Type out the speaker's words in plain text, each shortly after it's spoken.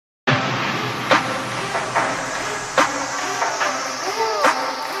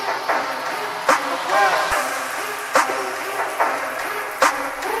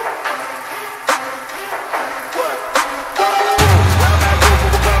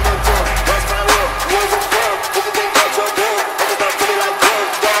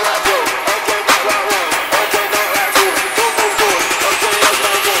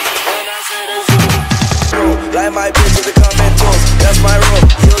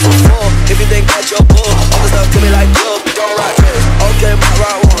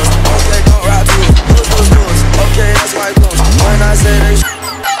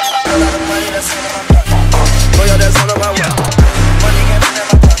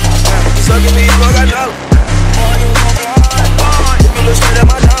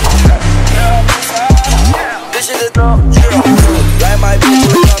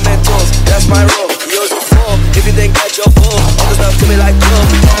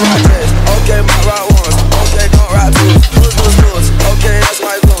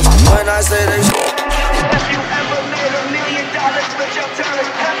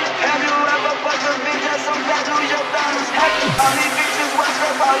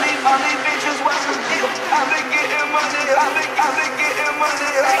all these bitches watch me deal. I've been getting money, I've been getting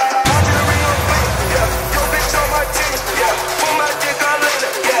money. Marjorie on me, yeah. Your bitch on my team, yeah. Put my dick all in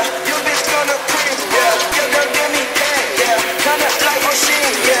it, yeah. Your bitch gonna cream, yeah. Girl, give me that, yeah. Kinda like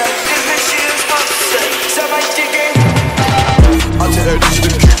machine, yeah. This bitch she is upset, so my dick ain't. I tell that bitch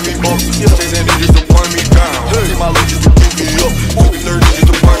to kick me up, chasing niggas to burn me down. Take my ladies to pick me up, moving their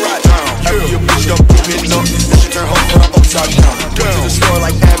niggas to burn me down. After your bitch got moving up, then she turn her front upside down. Went to the store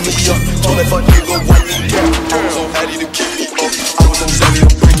like add me up, told that fuck nigga wipe me down. I was on Addy to kick me up, I was on Sally to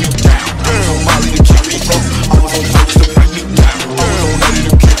bring me down. I was on Molly to kick me up, I was on Fergus to bring me down. I was on Addy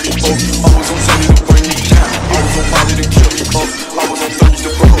to kick me up, I was on Sally to bring me down. I was on Molly to kill me up, I was on Fergus to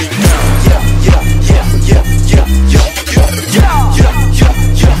bring me down.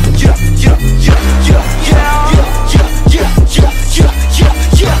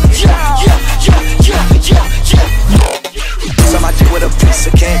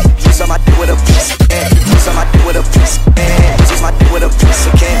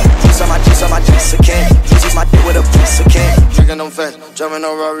 Jumping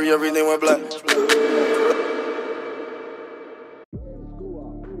on Rory, everything went black.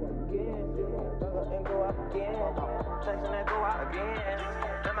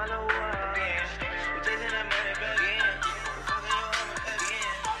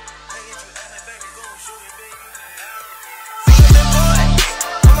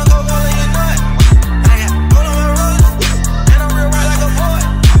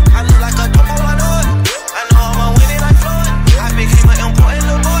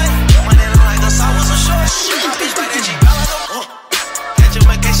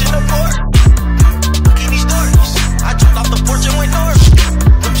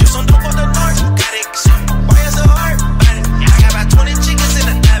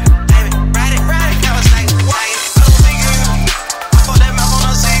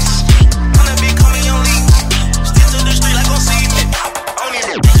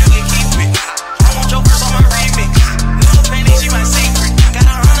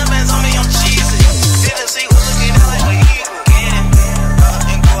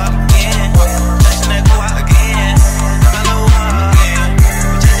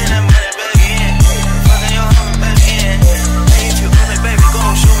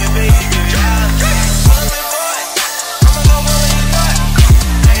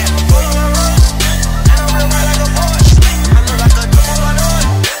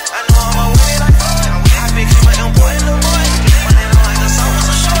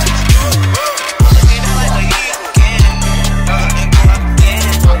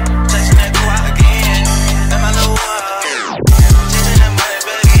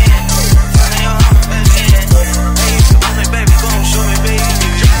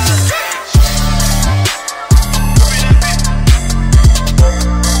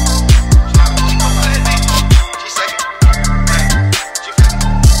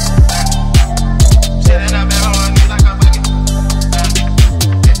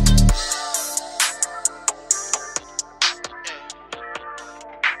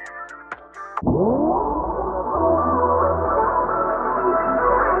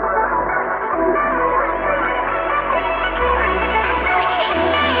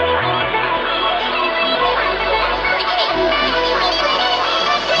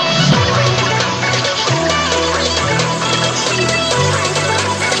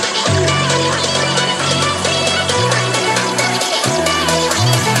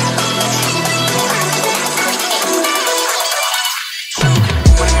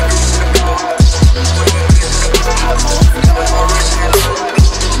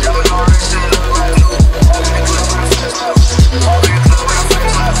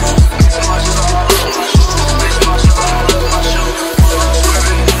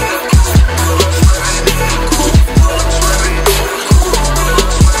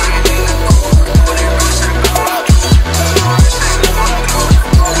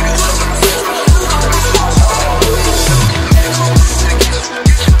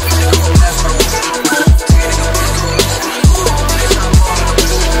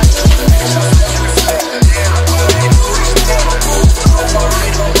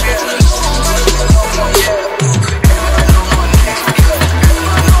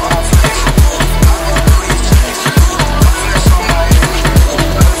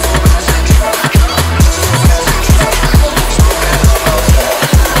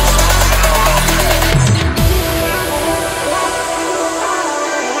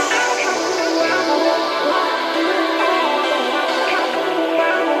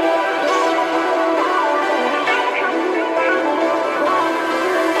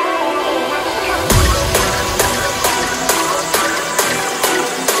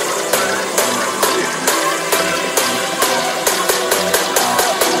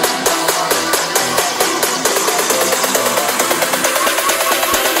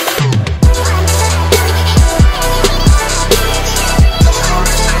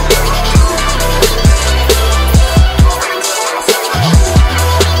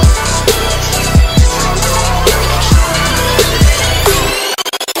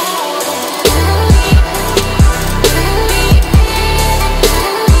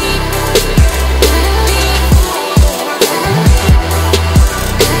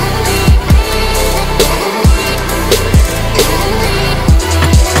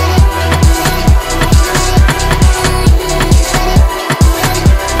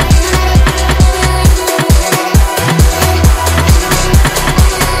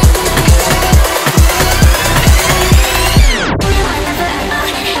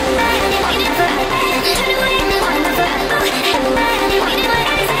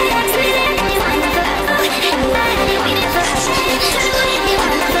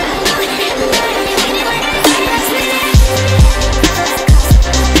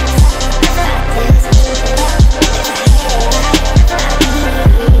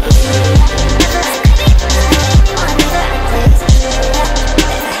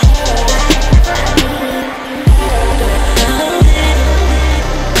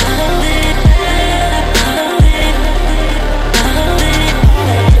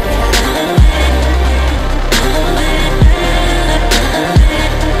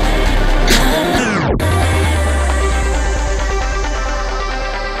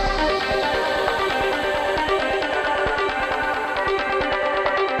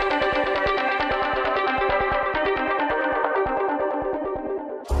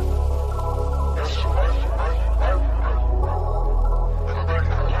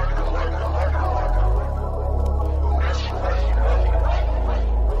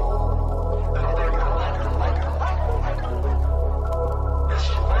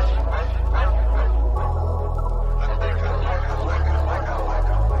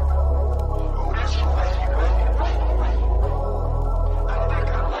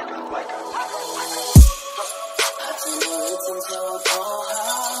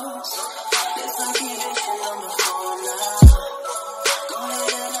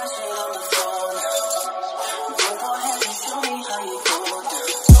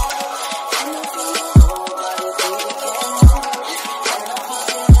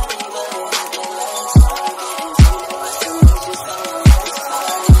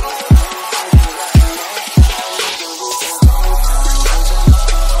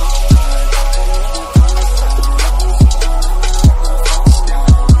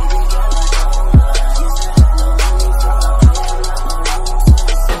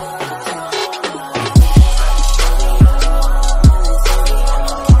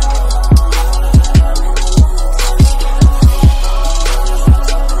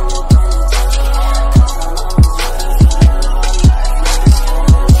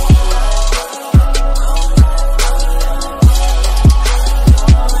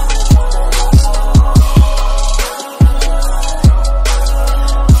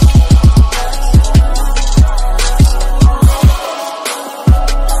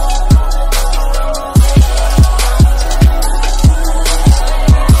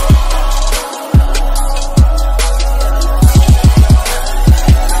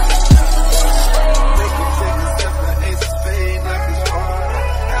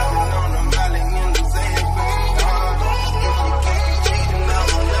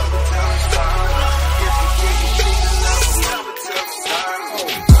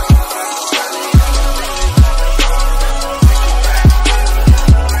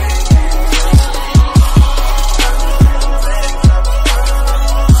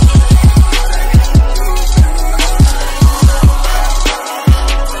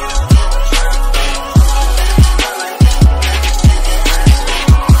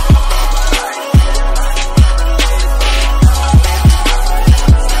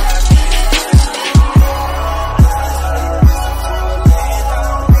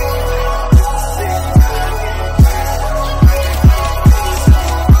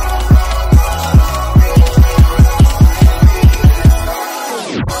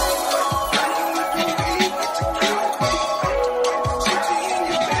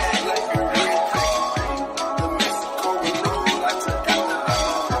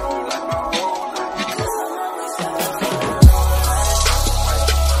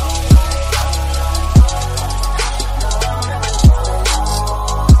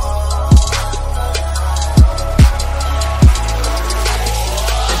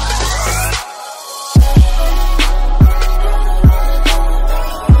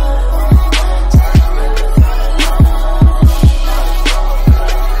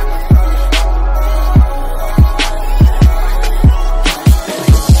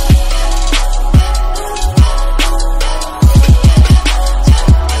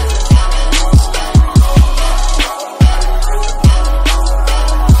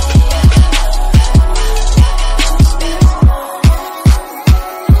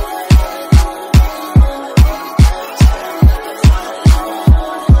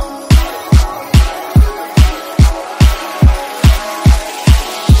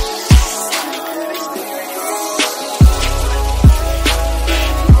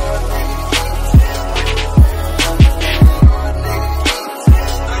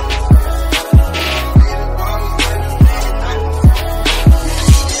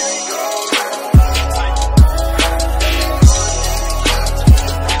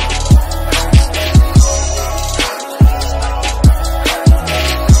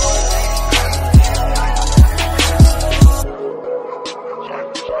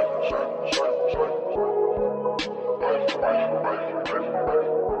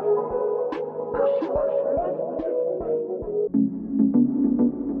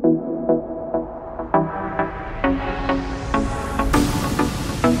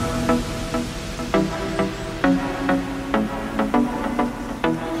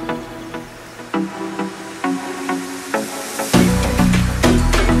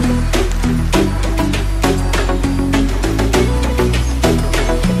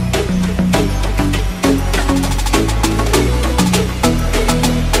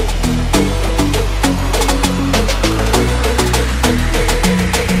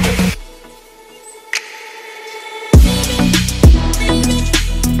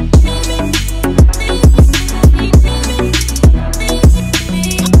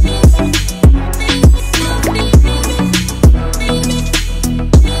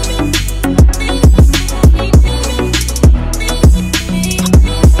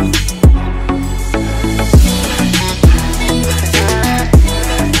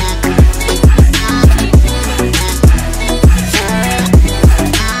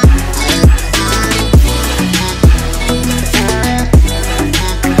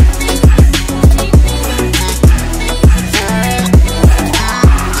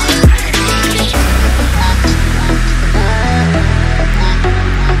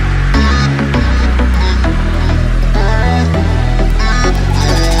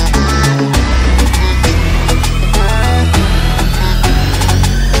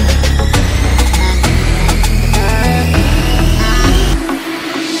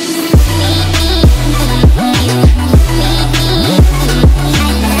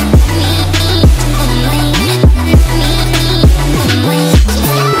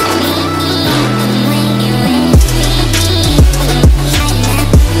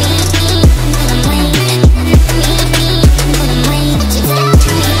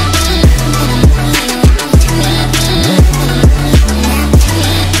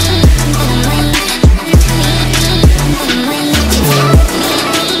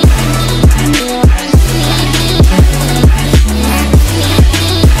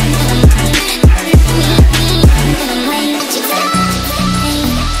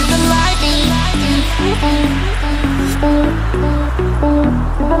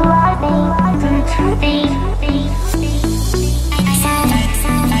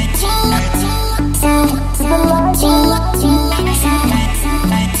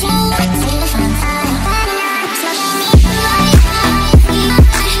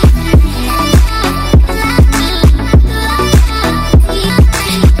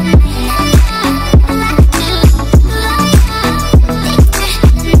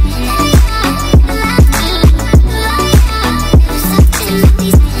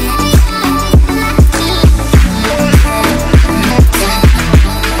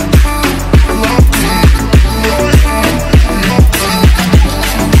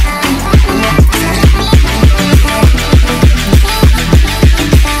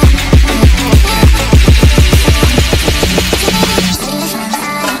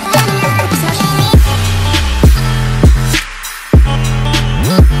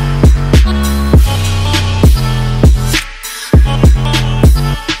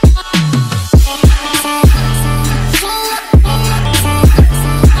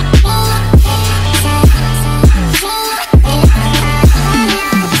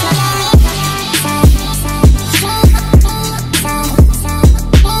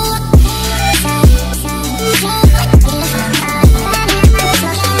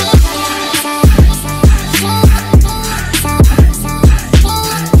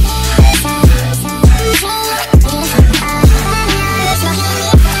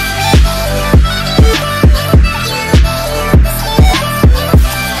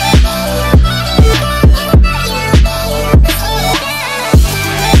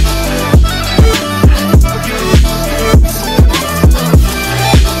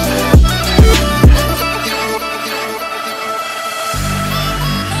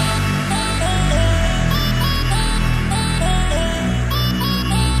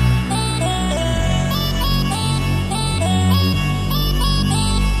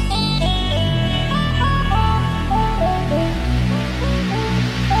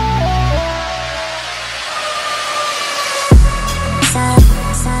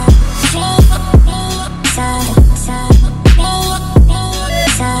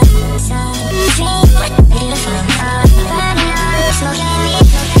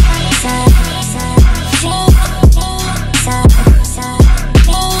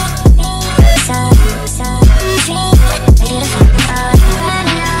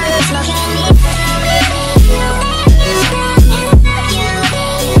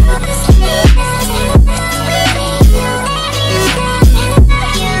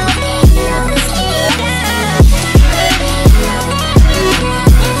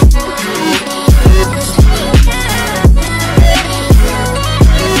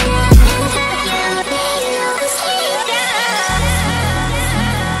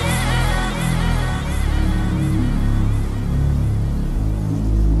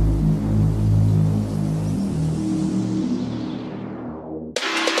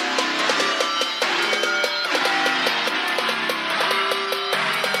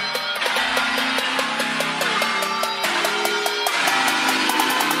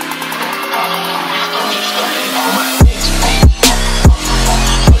 on my next beat.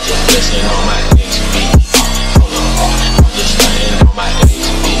 I'm just blessing on my next beat. I'm just stunning on my next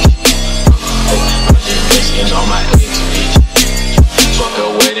beat. I'm just blessing on my next beat. Fuck a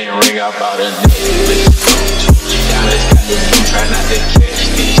wedding ring, I bought a necklace. Dallas got the blue, try not to catch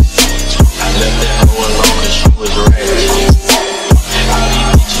this. I left that hoe alone cause she was ratchet. All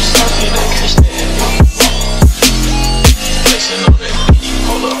these bitches salty, they can't stand me. Blessing on that beat,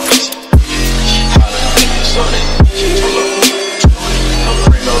 hold up, listen. All the niggas on that beat, hold up. Her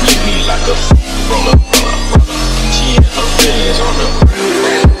friend gon' leave me like a roll up. She and her feelings on the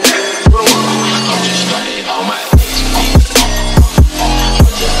ground. I'm just stunning on my next beat.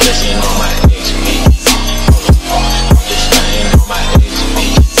 I'm just blessing on my next beat. I'm just stunning on my next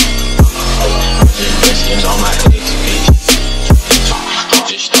beat. I'm just blessing on my next beat.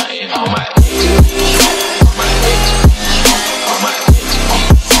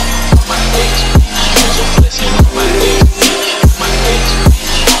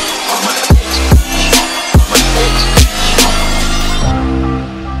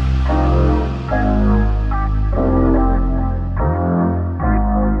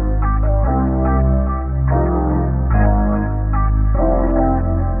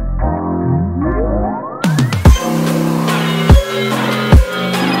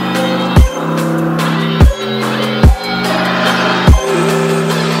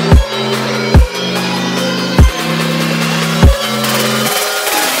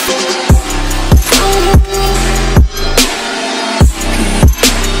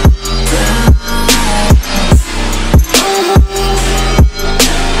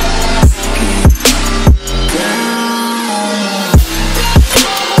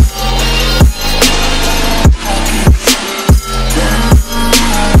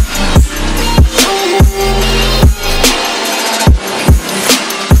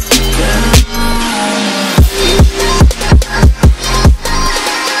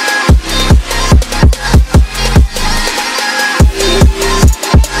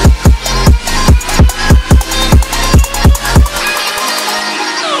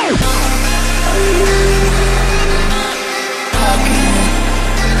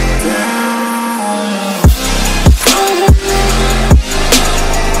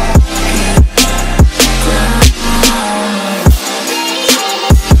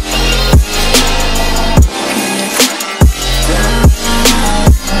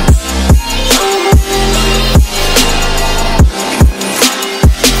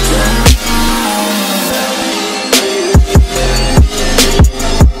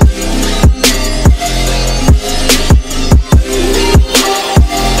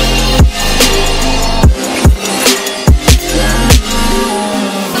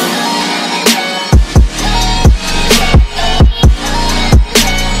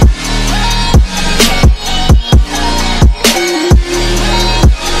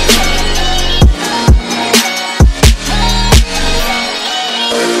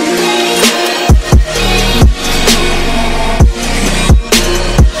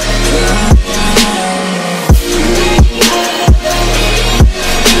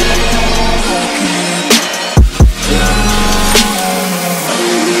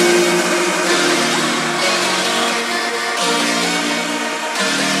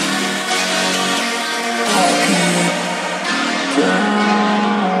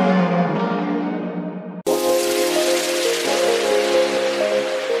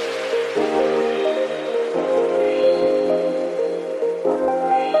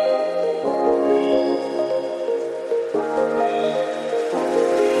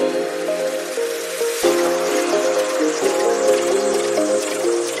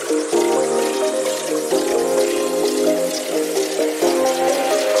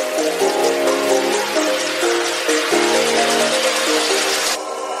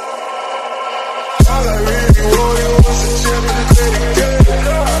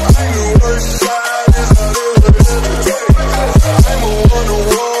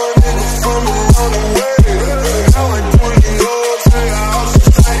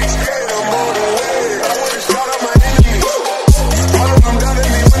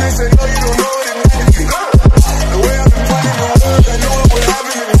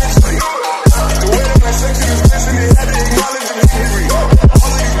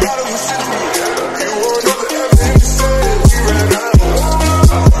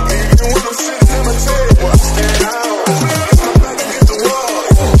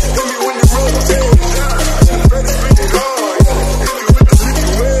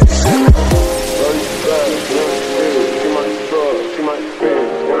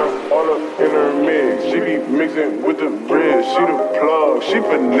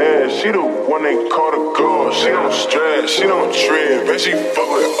 finesse, she the one they call the girl. She don't stress, she don't trip, and she fuck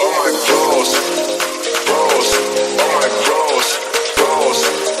with all my girls. Bros, all my girls, bros,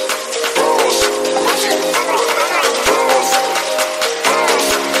 bros. And she fuck with all my girls, bros,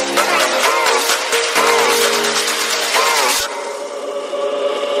 bros.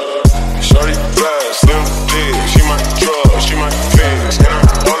 Shorty bad, slim thick, she my drug, she my fix, and I'm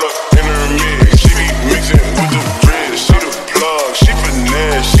all up in her mix. She be mixing with the wrist, she the plug, she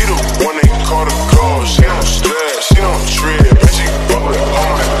finesse, she the one they call the girl. She don't stress, she don't trip, and she fuck with all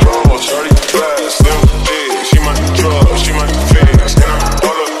my girls. Shorty bad, slim thick, she my drug, she my fix.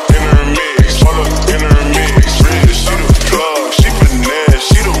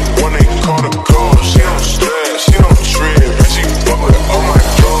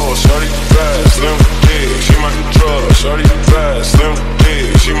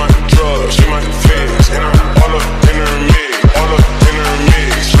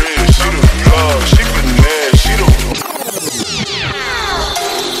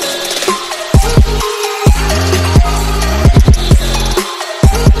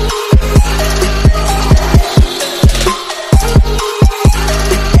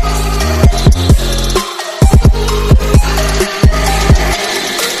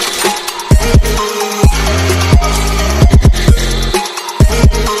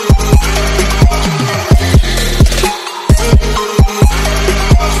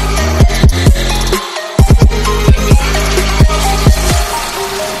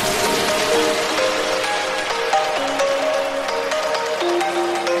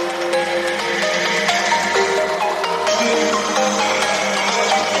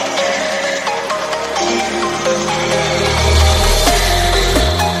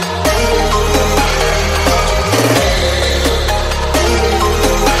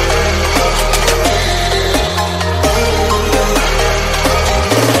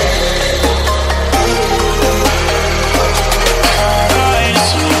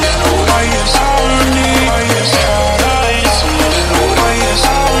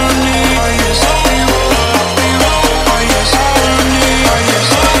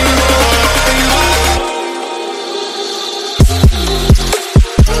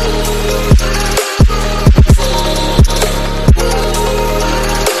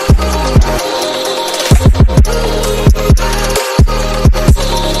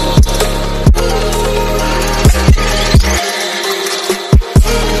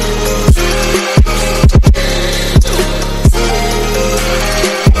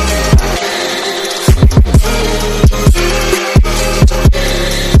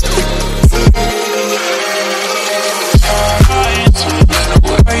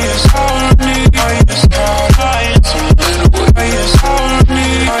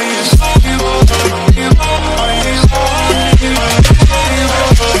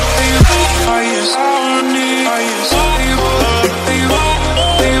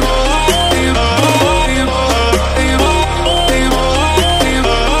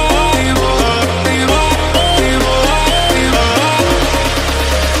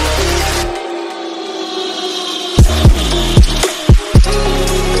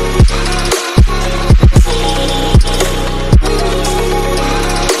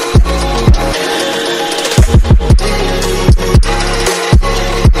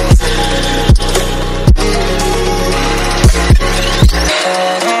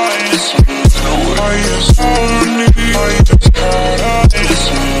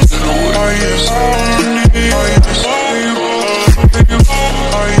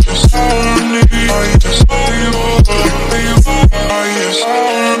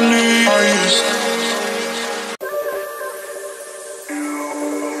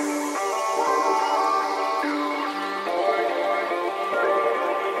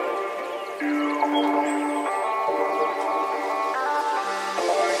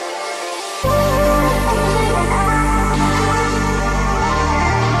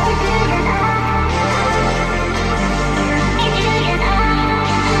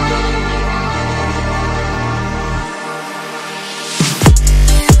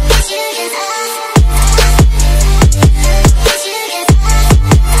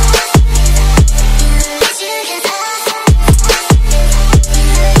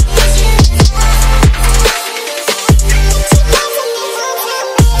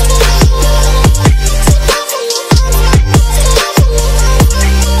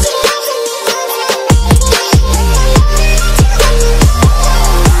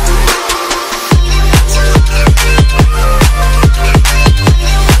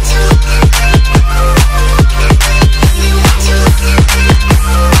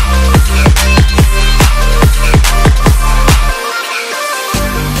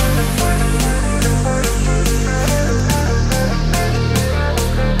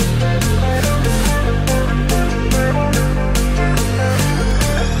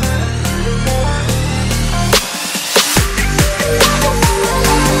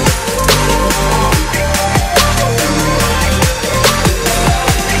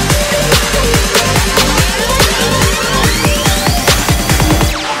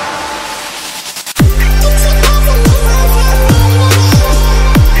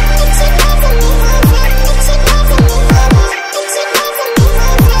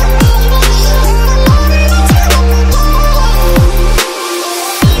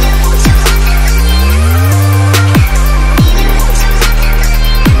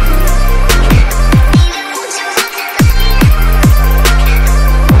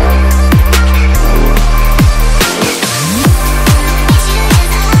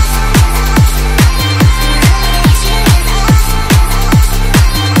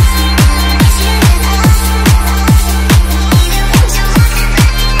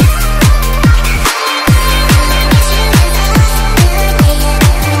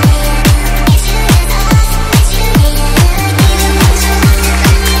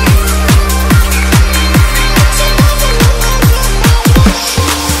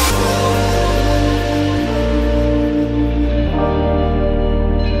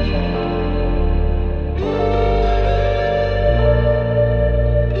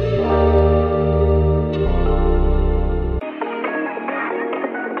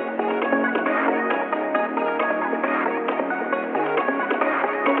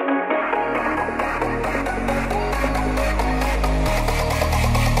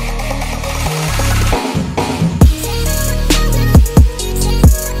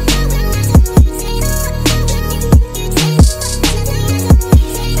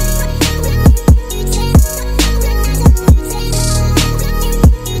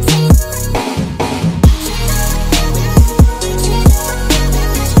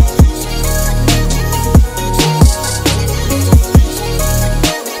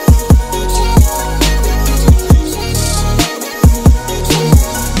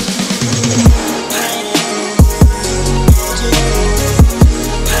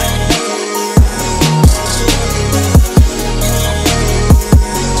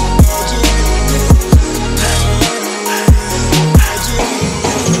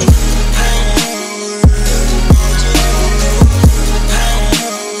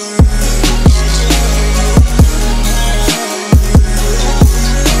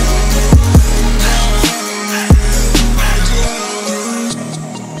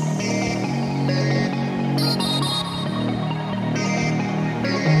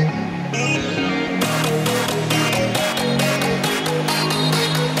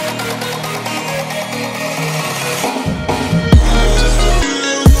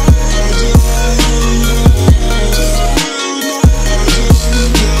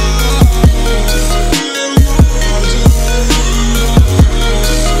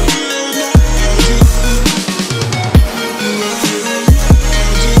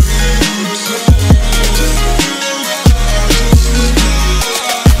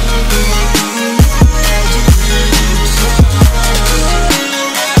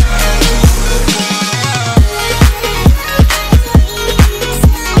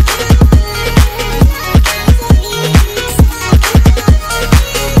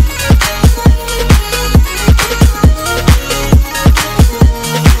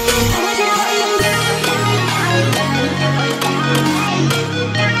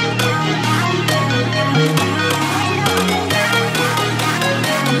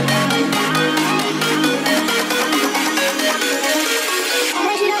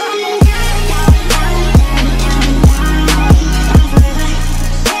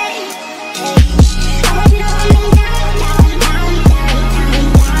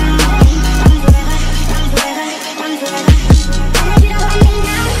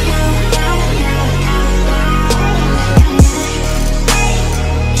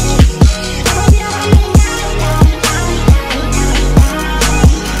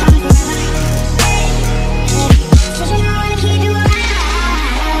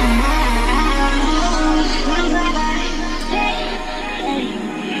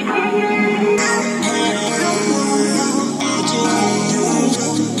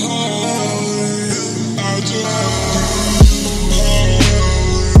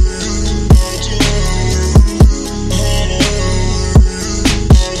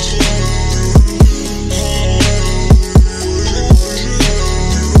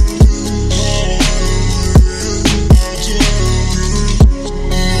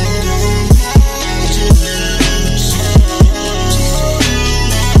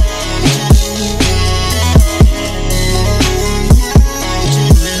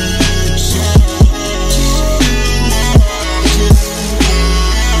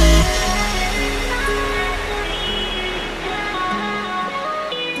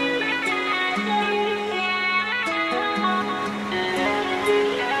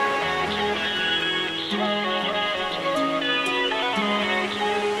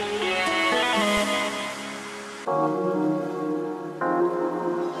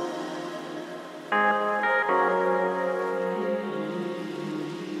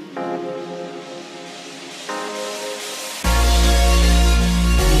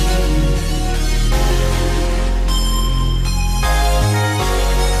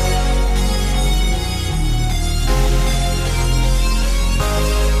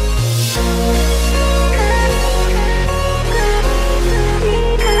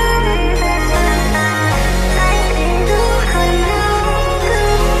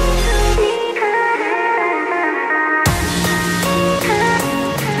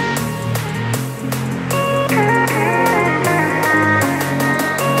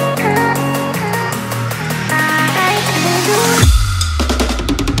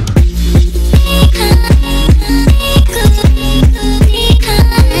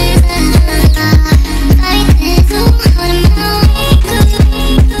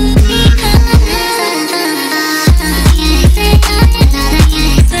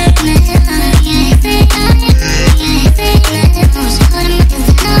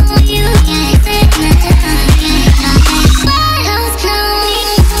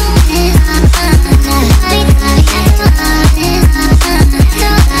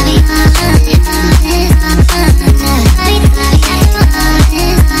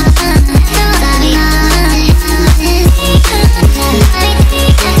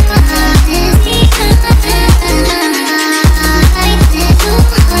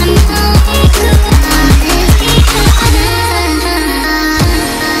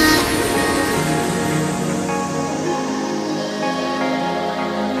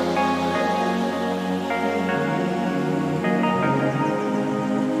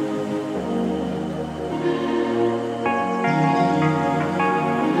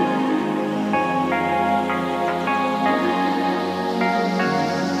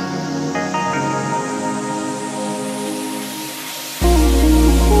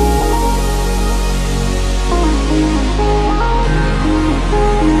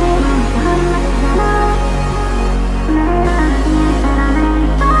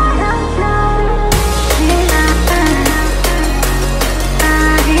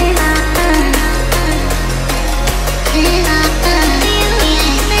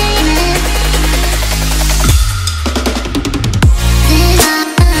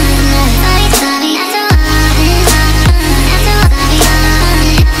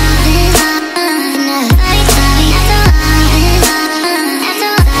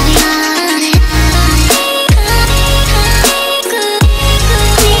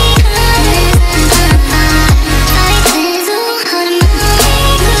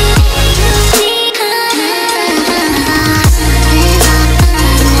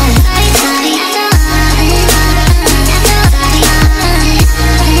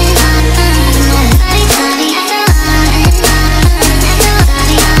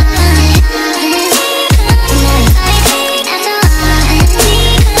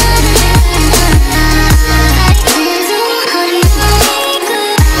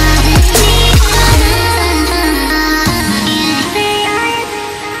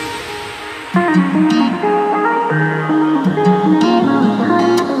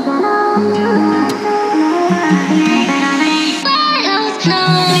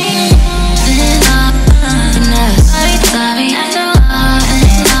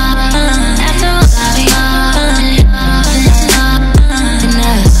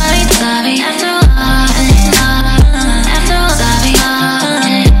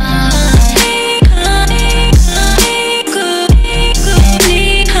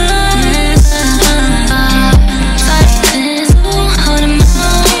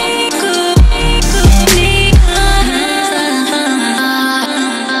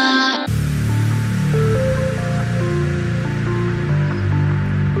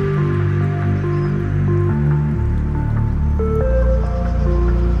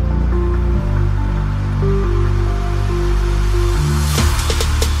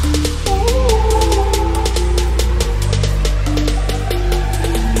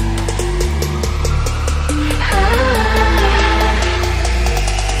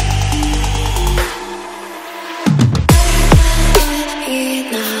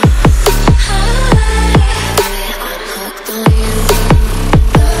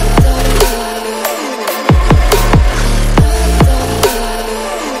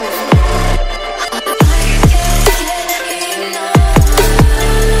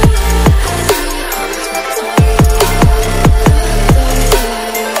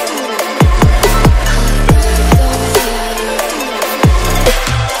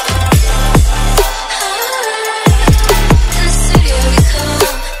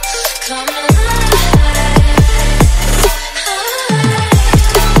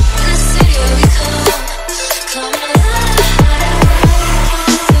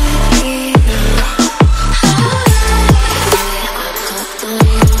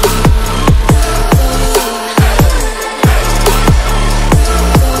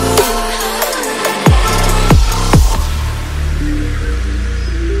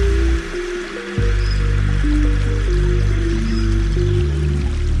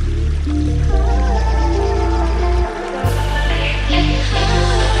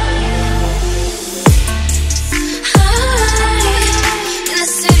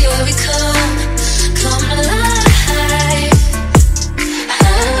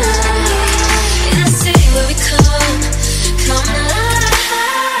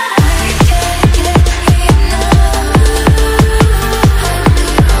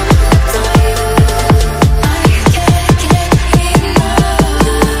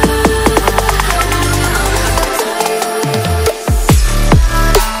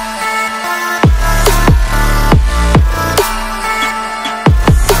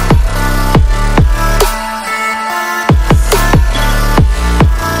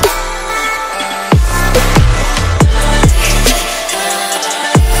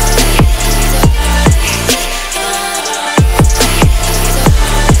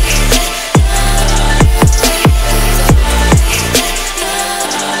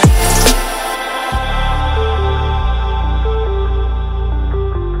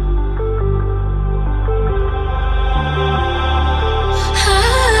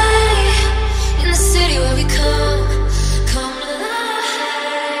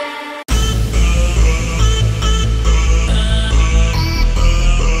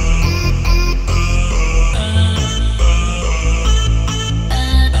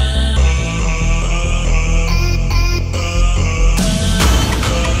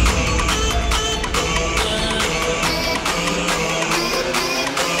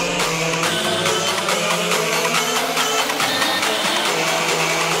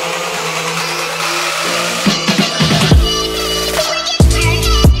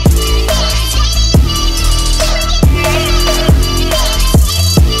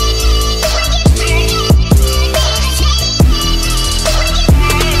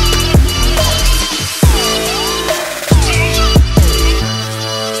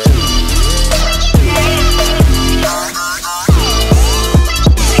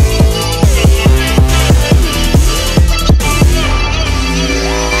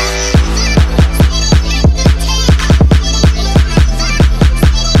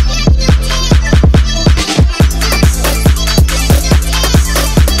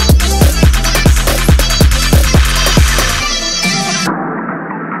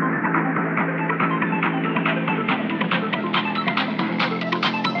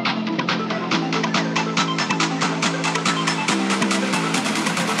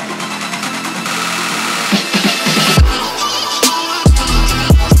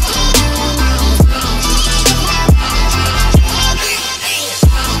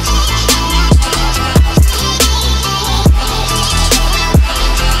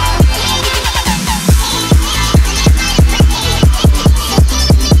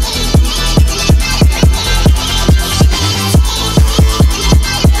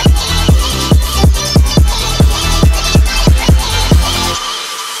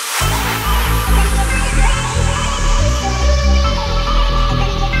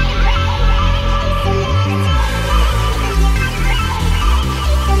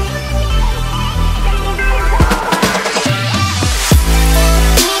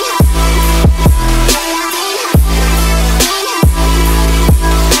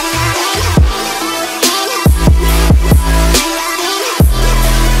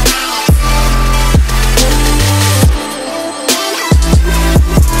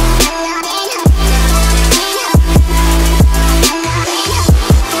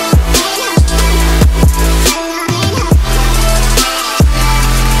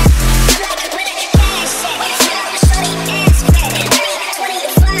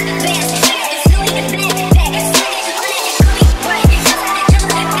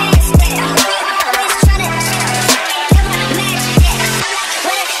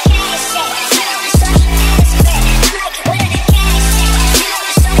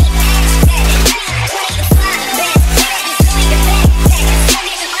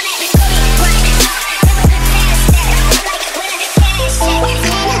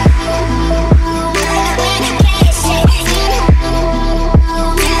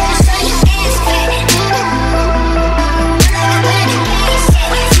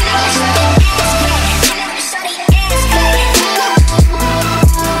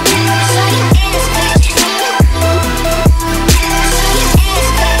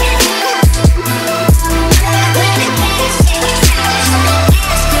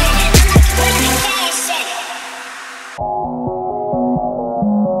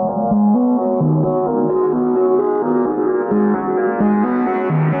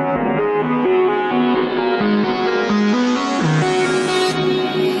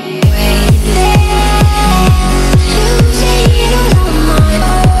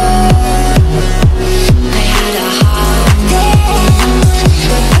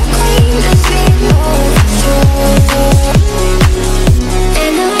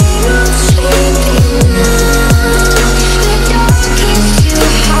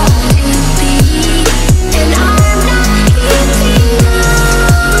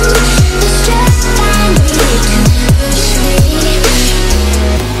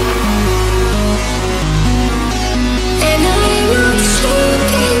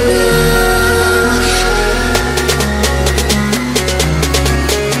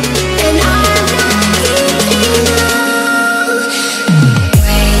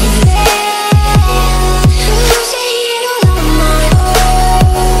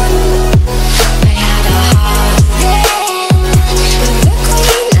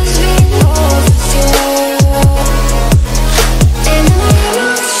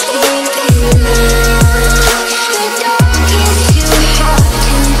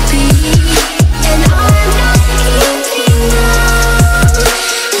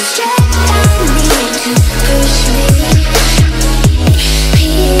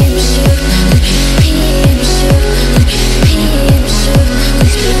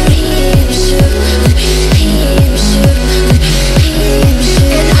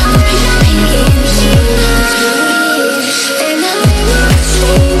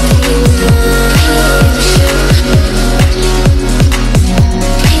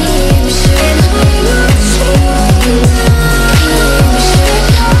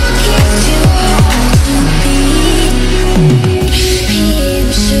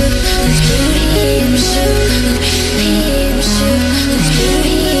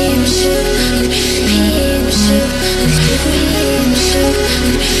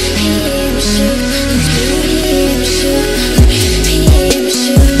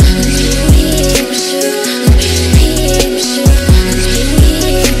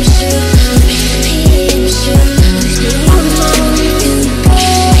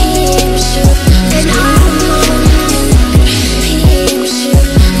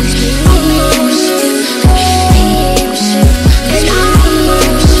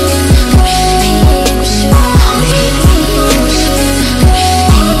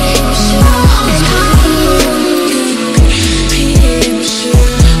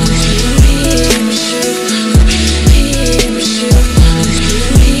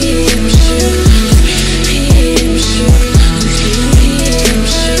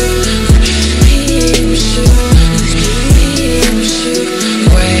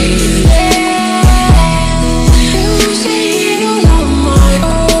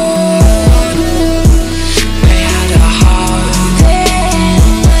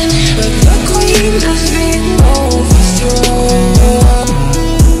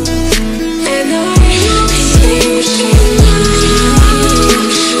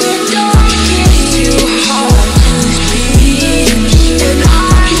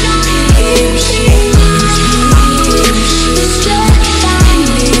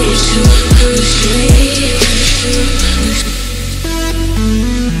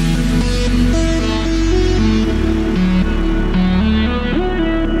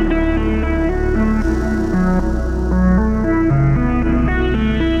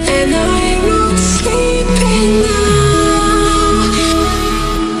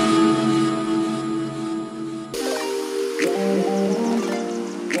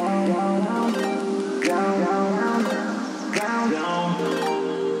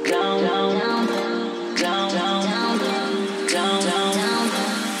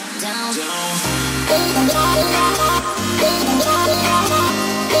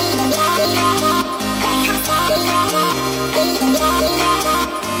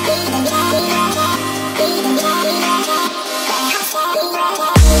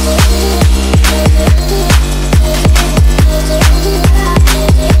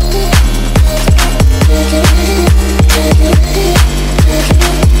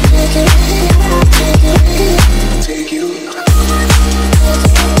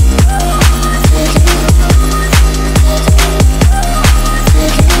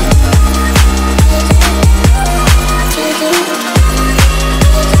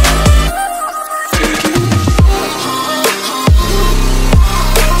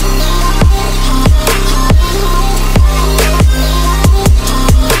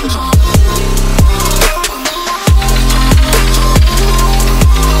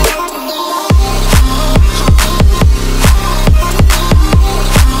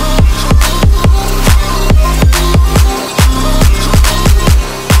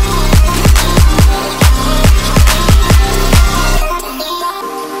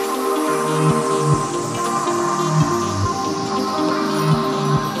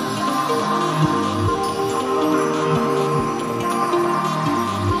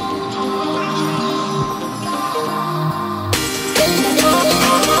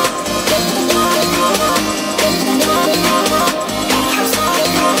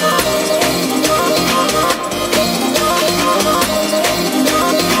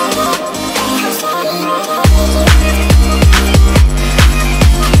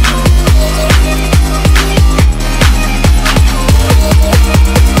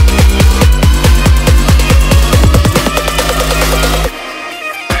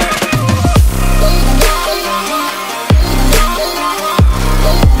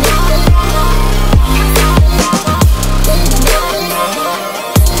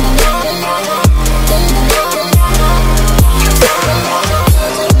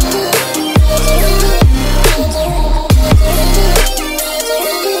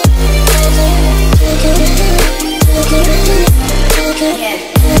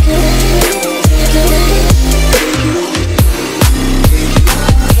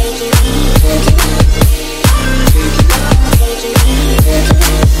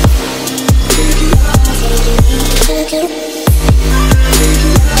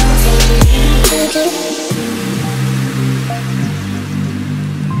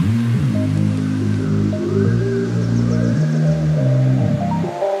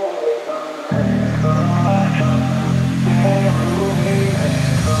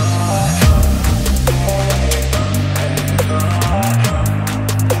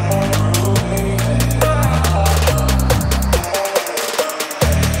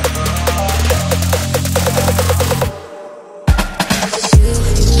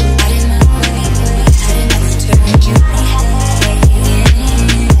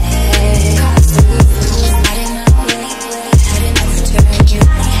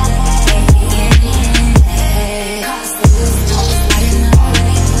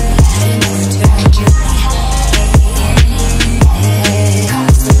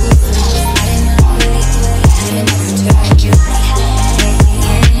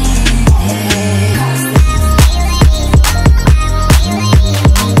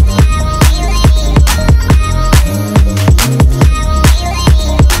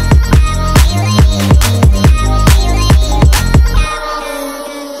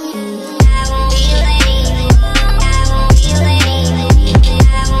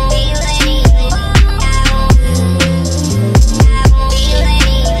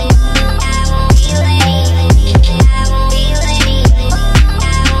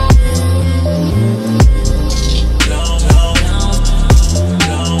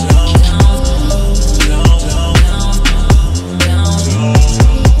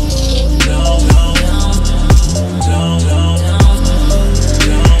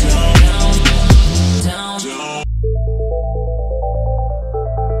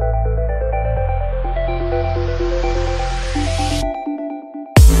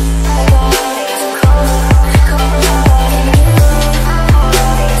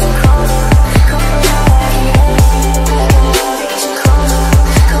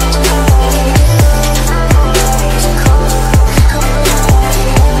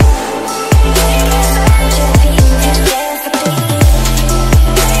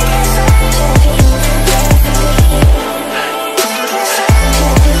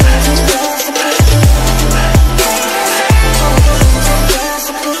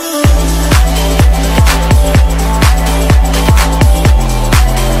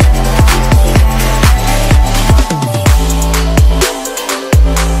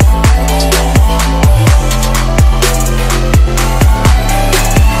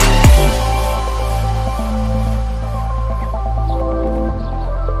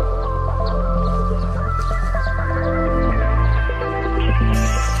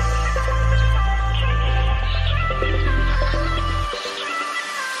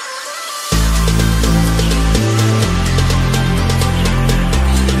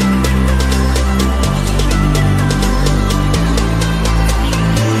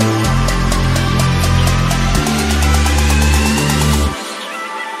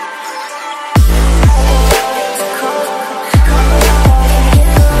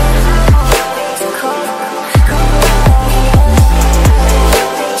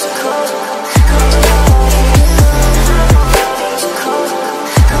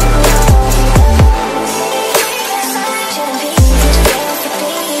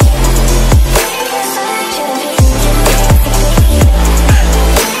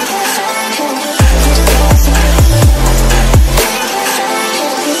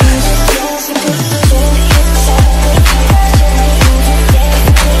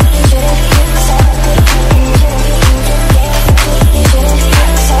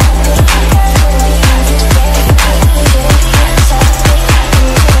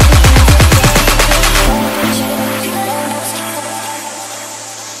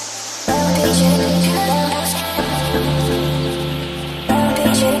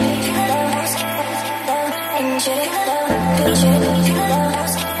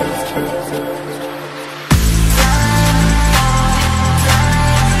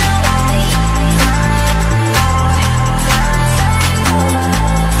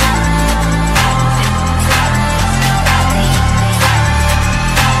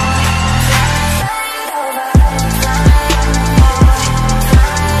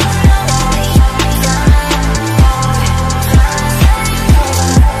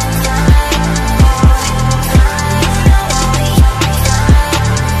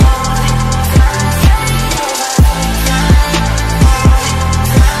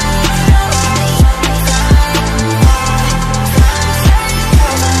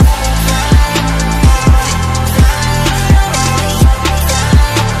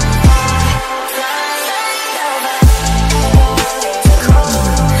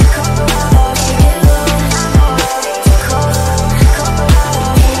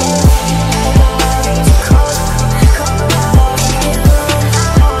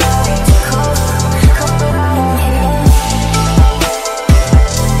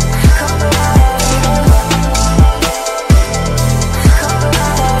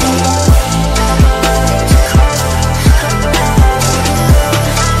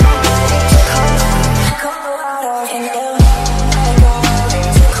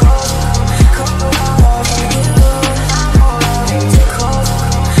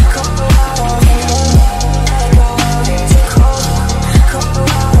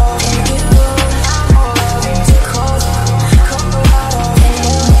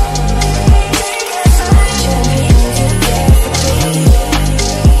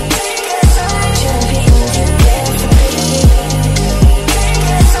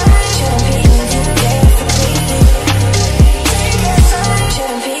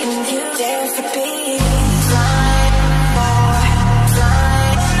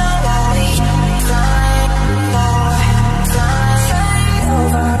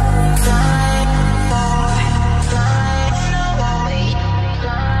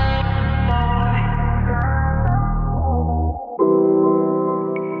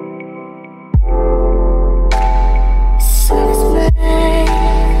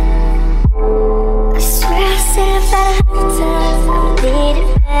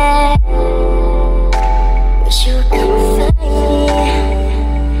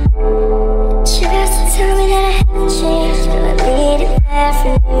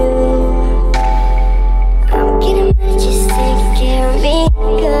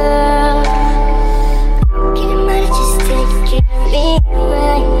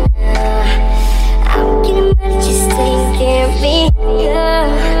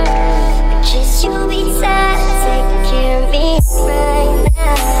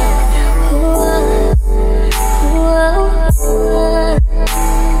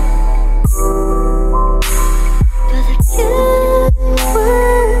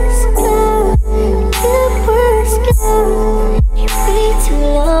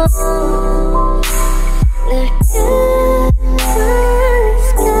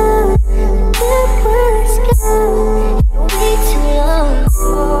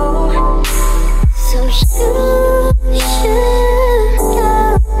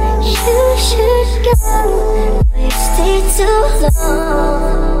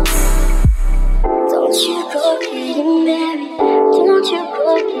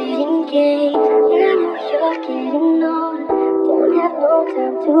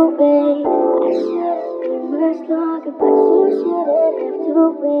 to wait. I should've been much longer, but you shouldn't have to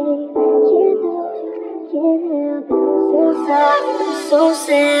wait. Can't lose you, can't help it. I'm so sorry, I'm so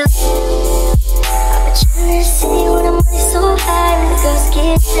sad. I've been trying to see when I'm money so high, and the girls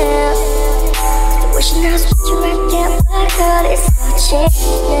get down. Still wishing I was with you right there, but girl, it's all changed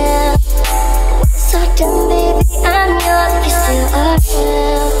now. When it's all done, baby, I'm yours if you still around.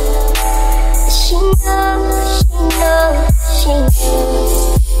 She knows, she knows, she knows.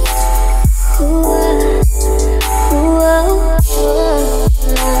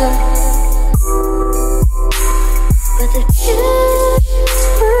 But the good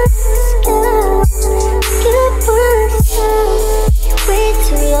ones go, you wait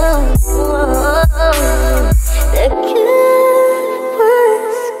too long. The good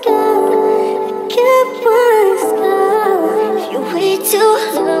ones go, if you wait too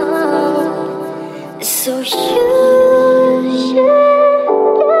long. So you should go.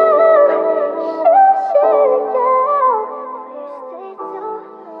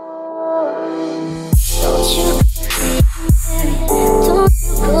 Don't you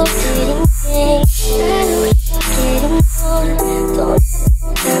go getting paid. I know you're getting older. Don't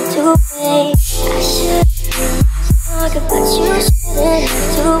have to wait. I should talk about you, shouldn't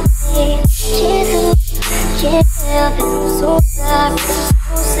have to wait. Can't help it. I'm so sorry, I'm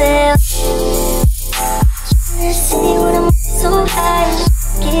so sad. Trying to see when I'm so high,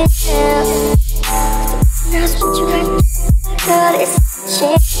 get down. Now it's what you right. God, it's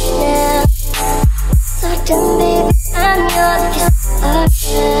changed now. So done, baby, I'm yours if you still around.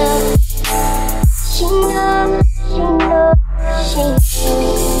 She knows, she knows, she knows.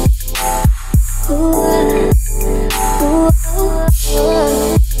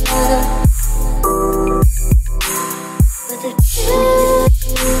 But the good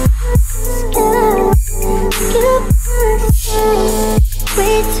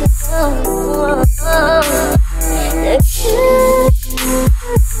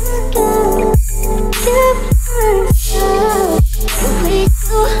way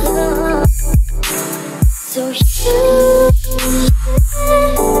too long. So you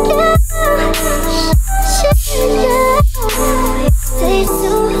stay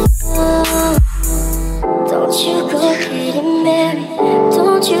so long. Don't you go getting married.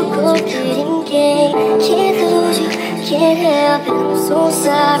 Don't you go getting gay. Can't lose you, can't help it. I'm so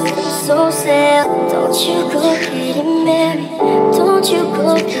sorry, I'm so sad. Don't you go getting married. Don't you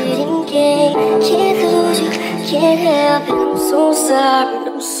go getting gay. Can't lose you, can't help it. I'm so sorry,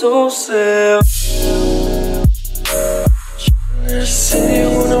 I'm so sad. I say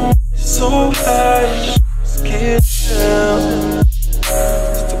when I'm so high, just get down.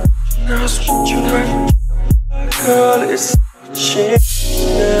 Now it's what you right. Girl, it's changed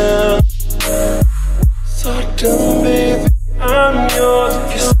now. So done, baby, I'm yours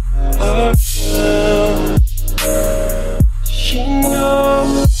if you still around. She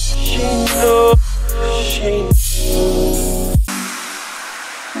knows, she knows, she knows.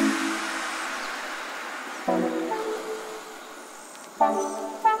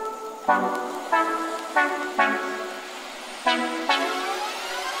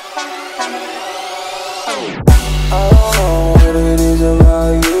 I don't know what it is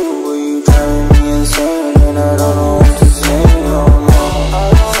about you, but you driving me insane, and I don't know what to say no more. I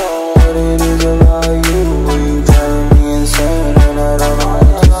don't know what it is about you, but you driving me insane, and I don't know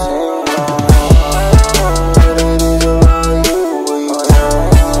what to say no more. I don't know what it is about you, but you driving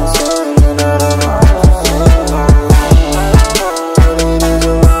me insane, and I don't know what to say no more. I don't know what it is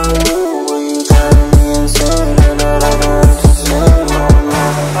about you, but you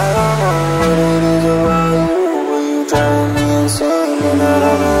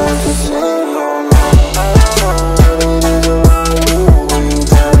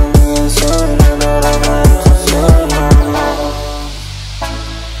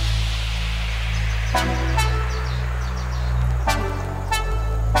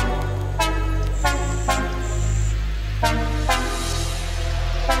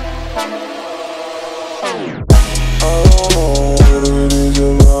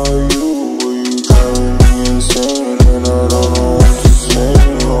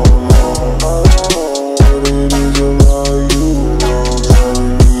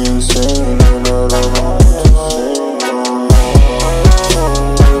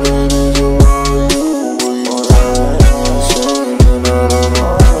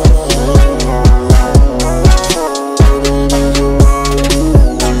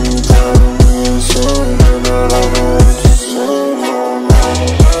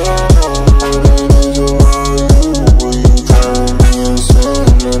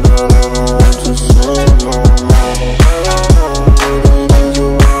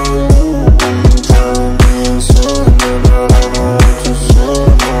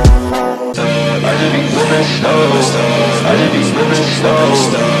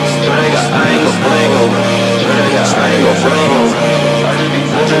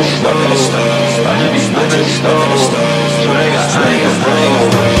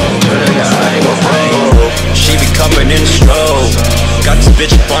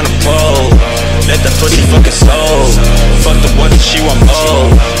bitch up on the pole. Let that pussy fucking soul. Fuck the one that she want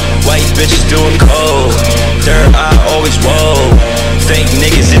more. White bitches doing cold. Third eye always roll. Fake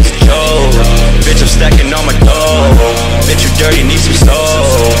niggas it's a joke. Bitch I'm stacking on my dough. Bitch you dirty need some soul.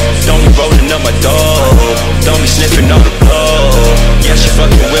 Don't be rolling up my dough. Don't be sniffing on the blow. Yeah she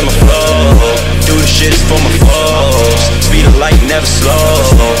fucking with my flow. Do the shit for my foes. Speed of light never slow.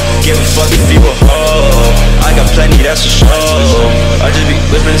 Give a fuck if you a hoe. I got plenty that's for sure. I just be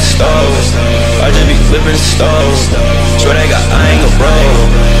flipping the stove. I just be flipping the stove. Swear they got I ain't gon' roll.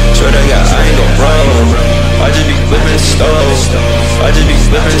 Swear they got I ain't gon' roll. I just be flipping the stove. I just be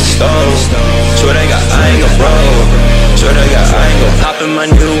flipping the stove. Swear they got I ain't gon' roll. Swear they got I ain't gon' hop in my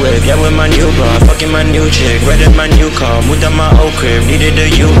new whip. Yeah with my new bra. Fucking my new chick. Rented my new car. Moved out my old crib. Needed a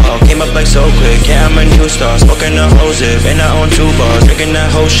U-Haul. Came up like so quick. Yeah I'm a new star. Smoking a whole zip. And I own 2 bars. Drinking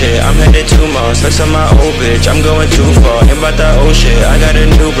that whole shit. I'm headed to Mars. Flex on my old bitch. I'm going too far. Ain't about that old shit. I got a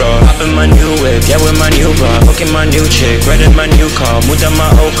new bra. Hop in my new whip. Yeah with my new bra. Fucking my new chick. Rented my new car. Moved out my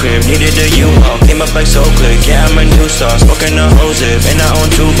old crib. Needed a U-Haul. Came up like so quick. Yeah I'm a new star. Smoking a whole zip. And I own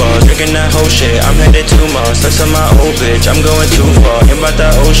 2 bars. Drinking that whole shit. I'm headed to Mars. Flex on my old bitch. I'm going too far. Ain't about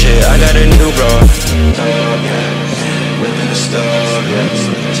that old shit. I got a new bra. Whipping the stove, yeah.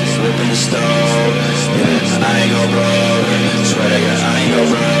 Just whipping the stove, yeah. I ain't gon' roll, swear to God I ain't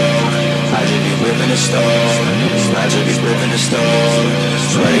gon' roll. I just be whipping the stove, I just be whipping the stove.